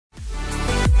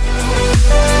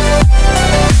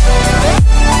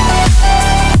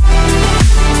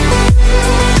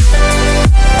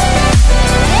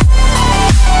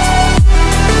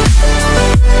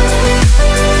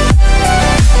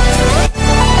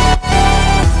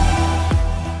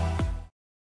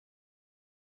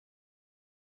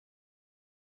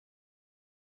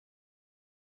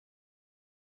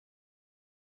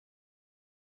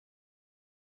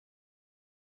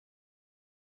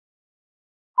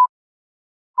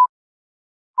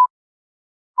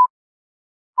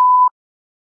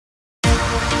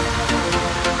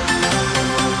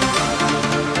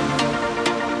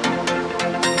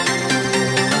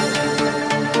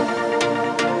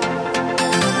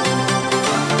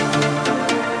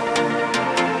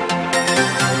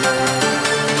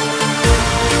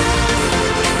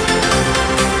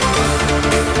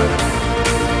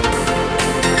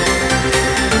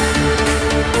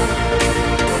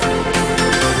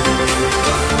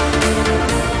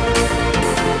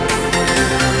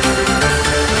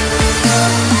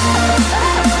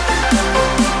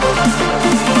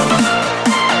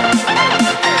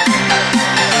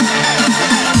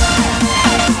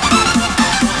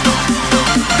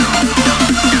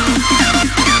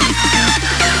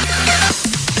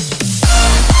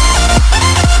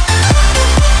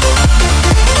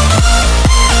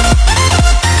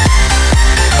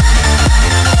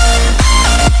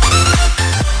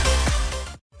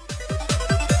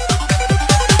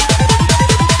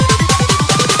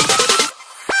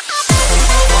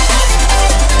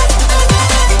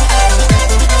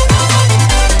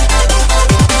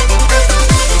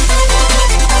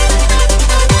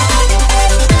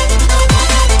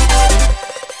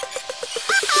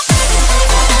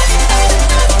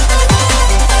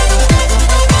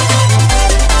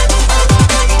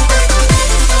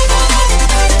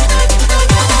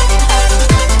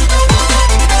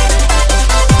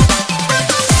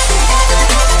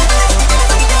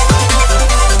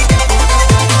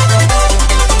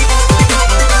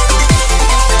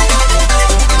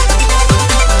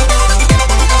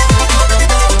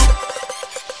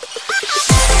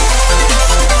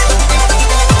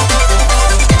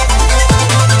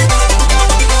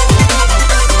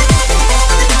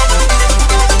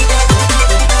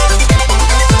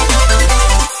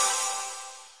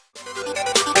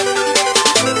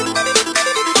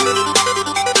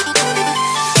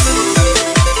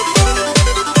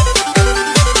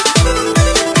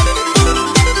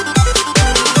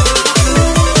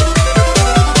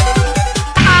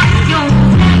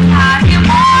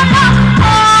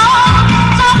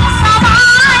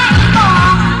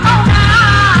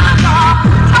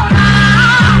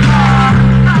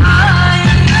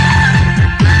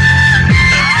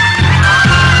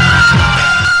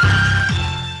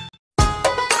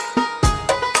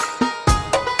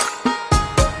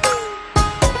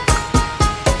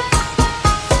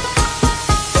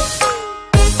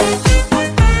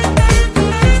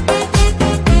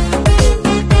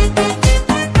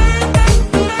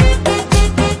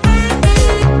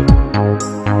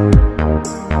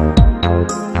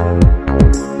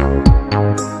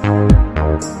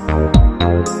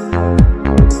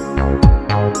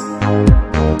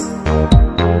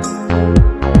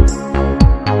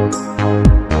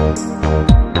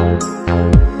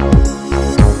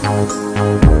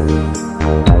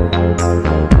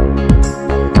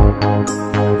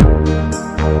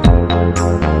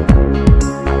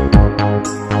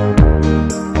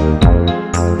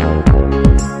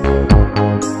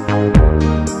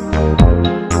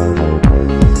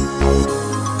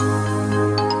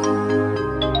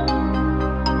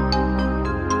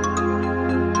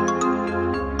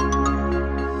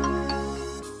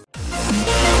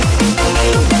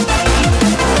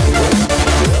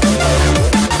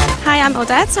I'm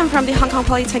Odette. I'm from the Hong Kong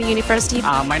Polytechnic University.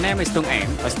 My name is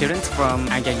BୖNG, a student from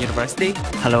An Giang University.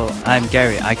 Hello, I'm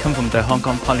Gary. I come from the Hong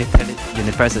Kong Polytechnic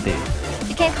University.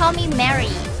 You can call me Mary.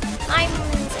 I'm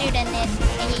a student at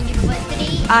An Giang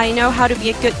University. I know how to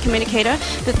be a good communicator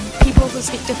with people who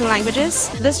speak different languages.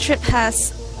 This trip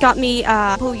has got me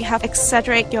you have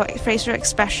exaggerate your facial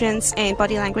expressions and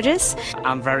body languages.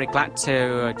 I'm very glad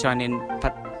to join in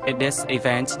this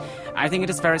event. I think it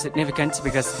is very significant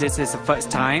because this is the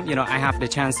first time, I have the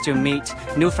chance to meet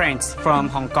new friends from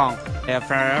Hong Kong. They are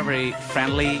very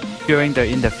friendly. During the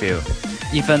interview,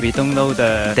 even we don't know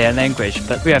their language,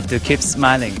 but we have to keep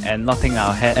smiling and nodding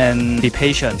our head and be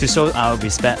patient to show our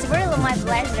respect. It's really my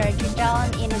pleasure to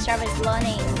join in the service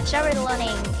learning. Service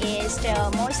learning is the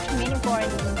most meaningful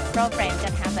program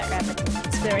that I have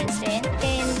experienced in.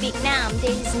 In Vietnam,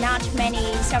 there is not many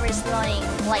service learning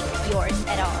like yours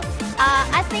at all.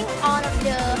 I think all of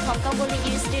the Hong Kong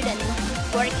PolyU students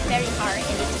work very hard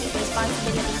and they take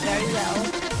responsibility very well.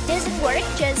 They doesn't work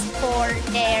just for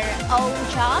their own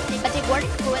job, but they work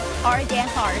with all their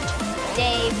heart.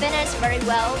 They finish very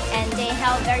well and they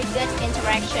have very good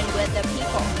interaction with the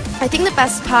people. I think the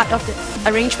best part of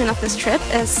the arrangement of this trip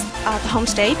is the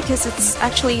homestay, because it's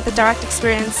actually the direct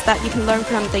experience that you can learn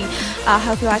from the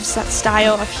healthy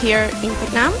lifestyle of here in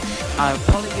Vietnam.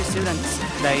 PolyU students,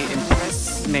 they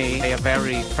impress me. They are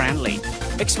very friendly.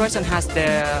 Each person has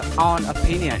their own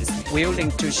opinions, willing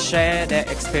to share their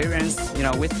experience,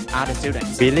 with other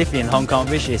students. We live in Hong Kong,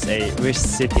 which is a rich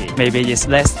city. Maybe it's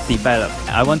less developed.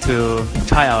 I want to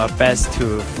try our best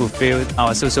to fulfill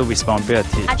our social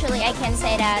responsibility. Actually, I can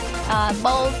say that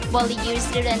both PolyU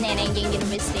students and An Giang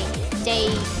University, they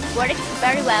work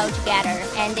very well together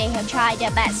and they have tried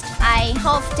their best. I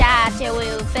hope that they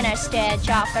will finish their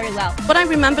job very well. What I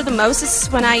remember the most is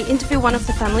when I interviewed one of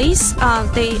the families.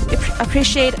 They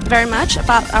appreciate very much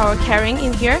about our caring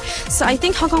in here. So I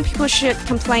think Hong Kong people should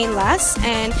complain less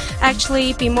and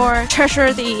actually be more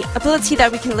treasure the ability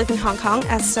that we can live in Hong Kong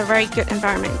as a very good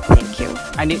environment. Thank you.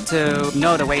 I need to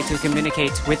know the way to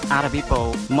communicate with other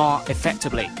people more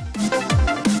effectively.